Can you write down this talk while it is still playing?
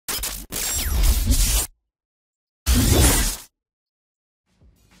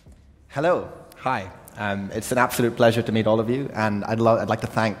Hello. Hi. It's an absolute pleasure to meet all of you, and I'd like to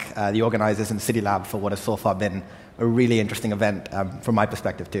thank the organizers and CityLab for what has so far been a really interesting event from my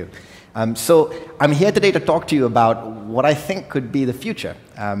perspective too. So I'm here today to talk to you about what I think could be the future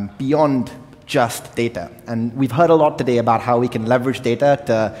beyond just data. And we've heard a lot today about how we can leverage data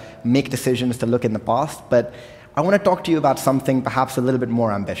to make decisions to look in the past, but I want to talk to you about something perhaps a little bit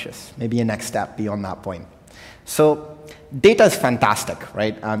more ambitious, maybe a next step beyond that point. So data is fantastic,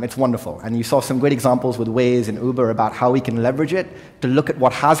 right? It's wonderful. And you saw some great examples with Waze and Uber about how we can leverage it to look at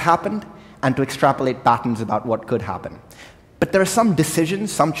what has happened and to extrapolate patterns about what could happen. But there are some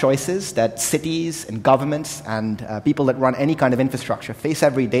decisions, some choices that cities and governments and people that run any kind of infrastructure face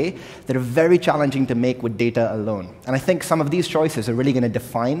every day that are very challenging to make with data alone. And I think some of these choices are really going to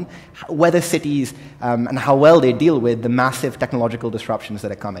define whether cities and how well they deal with the massive technological disruptions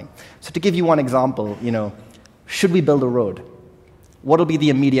that are coming. So to give you one example, should we build a road? What will be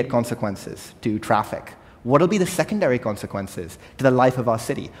the immediate consequences to traffic? What will be the secondary consequences to the life of our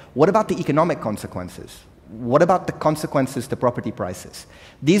city? What about the economic consequences? What about the consequences to property prices?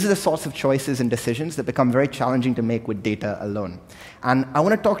 These are the sorts of choices and decisions that become very challenging to make with data alone. And I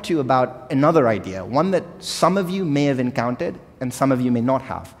want to talk to you about another idea, one that some of you may have encountered and some of you may not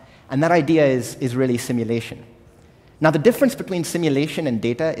have. And that idea is really simulation. Now, the difference between simulation and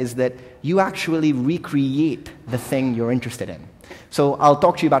data is that you actually recreate the thing you're interested in. So I'll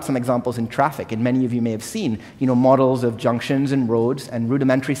talk to you about some examples in traffic, and many of you may have seen models of junctions and roads and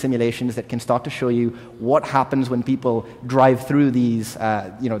rudimentary simulations that can start to show you what happens when people drive through these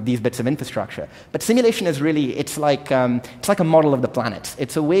bits of infrastructure. But simulation is really, it's like a model of the planets.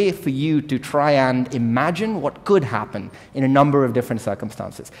 It's a way for you to try and imagine what could happen in a number of different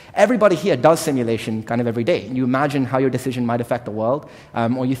circumstances. Everybody here does simulation kind of every day. You imagine how your decision might affect the world,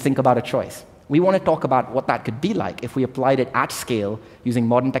 or you think about a choice. We want to talk about what that could be like if we applied it at scale using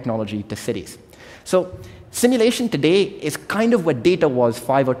modern technology to cities. So simulation today is kind of what data was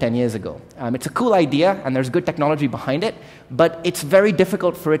 5 or 10 years ago. It's a cool idea, and there's good technology behind it, but it's very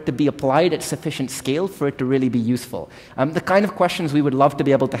difficult for it to be applied at sufficient scale for it to really be useful. The kind of questions we would love to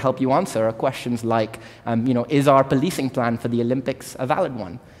be able to help you answer are questions like, is our policing plan for the Olympics a valid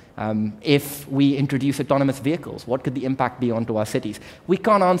one? If we introduce autonomous vehicles, what could the impact be onto our cities? We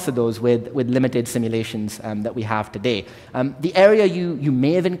can't answer those with limited simulations that we have today. The area you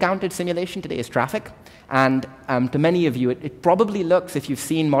may have encountered simulation today is traffic. And to many of you, it probably looks, if you've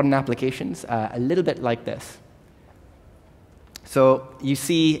seen modern applications, a little bit like this. So you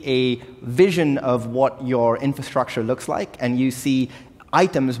see a vision of what your infrastructure looks like, and you see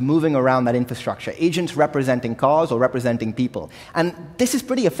items moving around that infrastructure, agents representing cars or representing people. And this is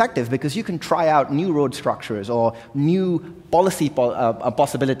pretty effective because you can try out new road structures or new policy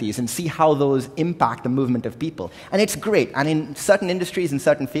possibilities and see how those impact the movement of people. And it's great. And in certain industries and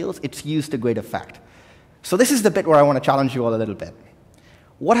certain fields, it's used to great effect. So this is the bit where I want to challenge you all a little bit.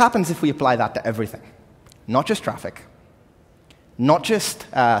 What happens if we apply that to everything? Not just traffic, not just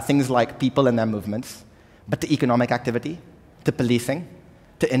things like people and their movements, but to economic activity, to policing,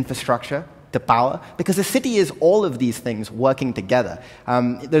 to infrastructure, to power, because a city is all of these things working together.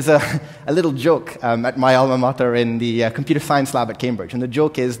 There's a little joke at my alma mater in the computer science lab at Cambridge, and the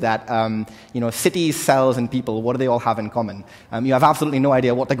joke is that cities, cells, and people, what do they all have in common? You have absolutely no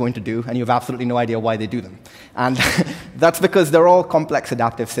idea what they're going to do, and you have absolutely no idea why they do them. And that's because they're all complex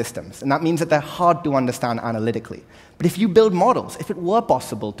adaptive systems, and that means that they're hard to understand analytically. But if you build models, if it were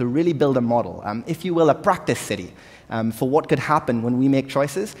possible to really build a model, if you will, a practice city, for what could happen when we make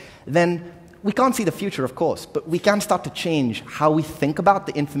choices, then we can't see the future, of course, but we can start to change how we think about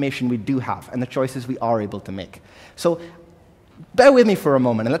the information we do have and the choices we are able to make. So bear with me for a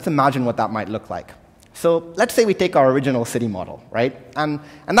moment, and let's imagine what that might look like. So let's say we take our original city model, right? And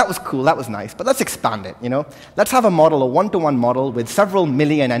that was cool, that was nice, but let's expand it, Let's have a model, a one-to-one model with several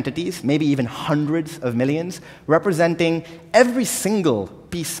million entities, maybe even hundreds of millions, representing every single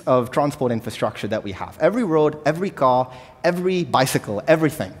piece of transport infrastructure that we have. Every road, every car, every bicycle,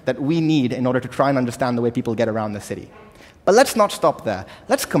 everything that we need in order to try and understand the way people get around the city. But let's not stop there.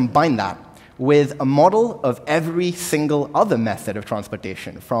 Let's combine that with a model of every single other method of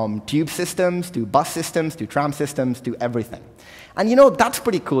transportation, from tube systems to bus systems to tram systems to everything. And that's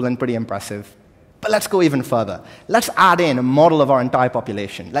pretty cool and pretty impressive. But let's go even further. Let's add in a model of our entire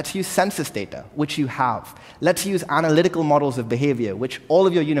population. Let's use census data, which you have. Let's use analytical models of behavior, which all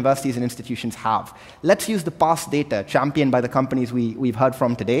of your universities and institutions have. Let's use the past data championed by the companies we've heard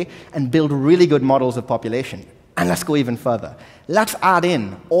from today and build really good models of population. And let's go even further. Let's add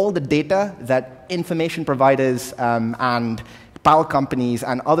in all the data that information providers and power companies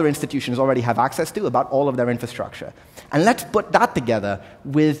and other institutions already have access to about all of their infrastructure. And let's put that together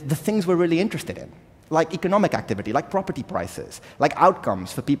with the things we're really interested in, like economic activity, like property prices, like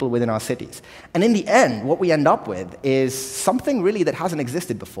outcomes for people within our cities. And in the end, what we end up with is something really that hasn't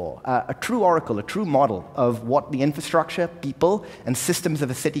existed before, a true oracle, a true model of what the infrastructure, people, and systems of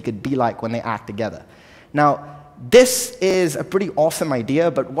a city could be like when they act together. Now, this is a pretty awesome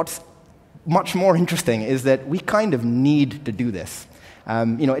idea, but what's much more interesting is that we kind of need to do this.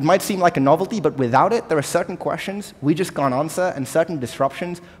 It might seem like a novelty, but without it, there are certain questions we just can't answer and certain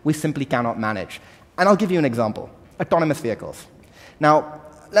disruptions we simply cannot manage. And I'll give you an example, autonomous vehicles. Now,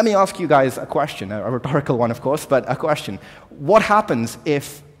 let me ask you guys a question, a rhetorical one, of course, but a question. What happens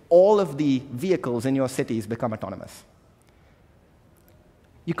if all of the vehicles in your cities become autonomous?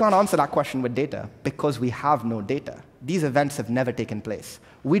 You can't answer that question with data because we have no data. These events have never taken place.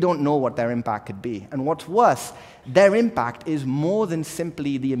 We don't know what their impact could be. And what's worse, their impact is more than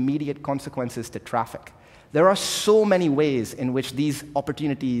simply the immediate consequences to traffic. There are so many ways in which these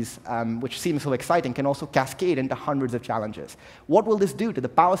opportunities, which seem so exciting, can also cascade into hundreds of challenges. What will this do to the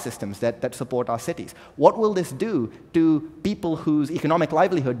power systems that support our cities? What will this do to people whose economic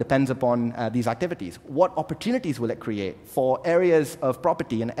livelihood depends upon these activities? What opportunities will it create for areas of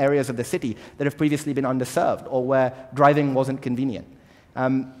property and areas of the city that have previously been underserved or where driving wasn't convenient?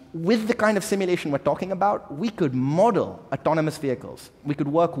 With the kind of simulation we're talking about, we could model autonomous vehicles. We could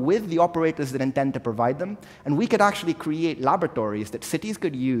work with the operators that intend to provide them, and we could actually create laboratories that cities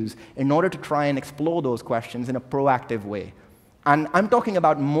could use in order to try and explore those questions in a proactive way. And I'm talking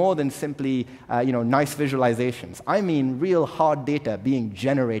about more than simply nice visualizations. I mean real hard data being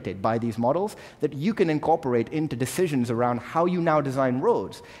generated by these models that you can incorporate into decisions around how you now design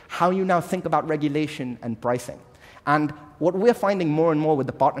roads, how you now think about regulation and pricing. And what we're finding more and more with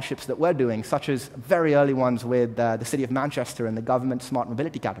the partnerships that we're doing, such as very early ones with the City of Manchester and the government Smart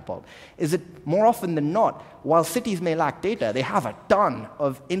Mobility Catapult, is that more often than not, while cities may lack data, they have a ton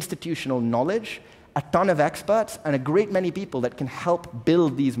of institutional knowledge, a ton of experts, and a great many people that can help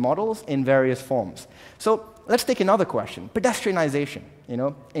build these models in various forms. So let's take another question, pedestrianization.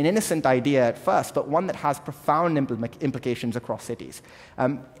 An innocent idea at first, but one that has profound implications across cities.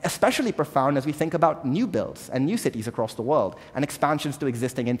 Especially profound as we think about new builds and new cities across the world and expansions to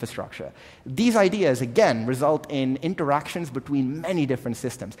existing infrastructure. These ideas, again, result in interactions between many different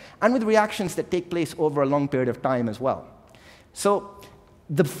systems and with reactions that take place over a long period of time as well. So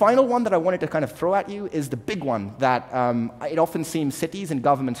the final one that I wanted to kind of throw at you is the big one that it often seems cities and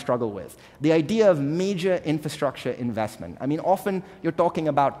governments struggle with, the idea of major infrastructure investment. I mean, often you're talking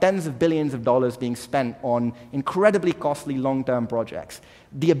about tens of billions of dollars being spent on incredibly costly long-term projects.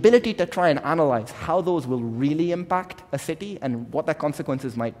 The ability to try and analyze how those will really impact a city and what their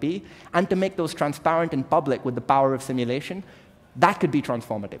consequences might be, and to make those transparent and public with the power of simulation, that could be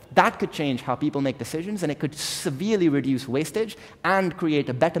transformative. That could change how people make decisions, and it could severely reduce wastage and create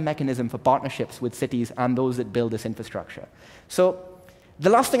a better mechanism for partnerships with cities and those that build this infrastructure. So the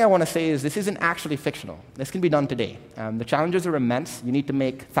last thing I want to say is this isn't actually fictional. This can be done today. The challenges are immense. You need to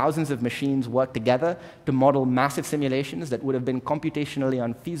make thousands of machines work together to model massive simulations that would have been computationally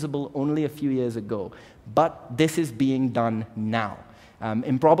unfeasible only a few years ago. But this is being done now.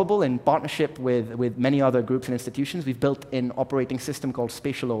 Improbable, in partnership with many other groups and institutions, we've built an operating system called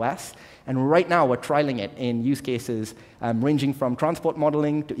Spatial OS, and right now we're trialing it in use cases ranging from transport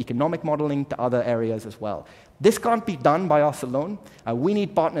modeling to economic modeling to other areas as well. This can't be done by us alone. We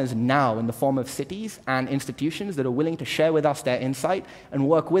need partners now in the form of cities and institutions that are willing to share with us their insight and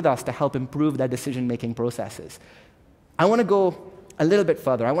work with us to help improve their decision-making processes. I want to go a little bit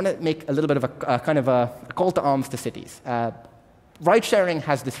further. I want to make a little bit of a kind of a call to arms to cities. Ride-sharing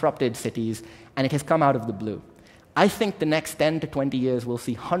has disrupted cities, and it has come out of the blue. I think the next 10 to 20 years will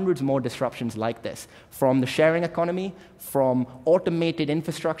see hundreds more disruptions like this, from the sharing economy, from automated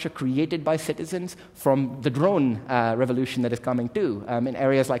infrastructure created by citizens, from the drone revolution that is coming too, in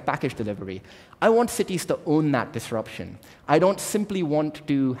areas like package delivery. I want cities to own that disruption. I don't simply want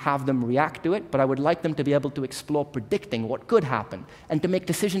to have them react to it, but I would like them to be able to explore predicting what could happen and to make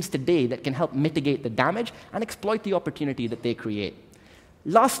decisions today that can help mitigate the damage and exploit the opportunity that they create.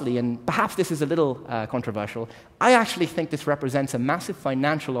 Lastly, and perhaps this is a little controversial, I actually think this represents a massive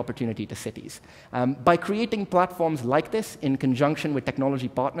financial opportunity to cities. By creating platforms like this in conjunction with technology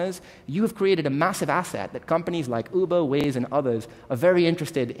partners, you have created a massive asset that companies like Uber, Waze, and others are very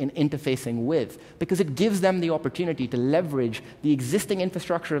interested in interfacing with, because it gives them the opportunity to leverage the existing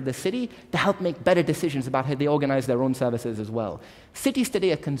infrastructure of the city to help make better decisions about how they organize their own services as well. Cities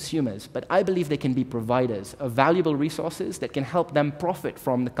today are consumers, but I believe they can be providers of valuable resources that can help them profit profit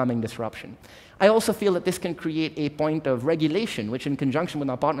from the coming disruption. I also feel that this can create a point of regulation, which in conjunction with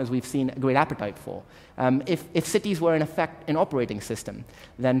our partners we've seen a great appetite for. If cities were in effect an operating system,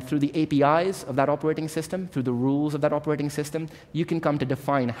 then through the APIs of that operating system, through the rules of that operating system, you can come to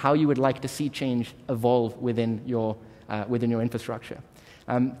define how you would like to see change evolve within your infrastructure.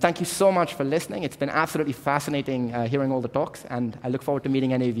 Thank you so much for listening. It's been absolutely fascinating hearing all the talks, and I look forward to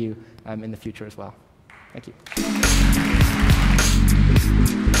meeting any of you in the future as well. Thank you.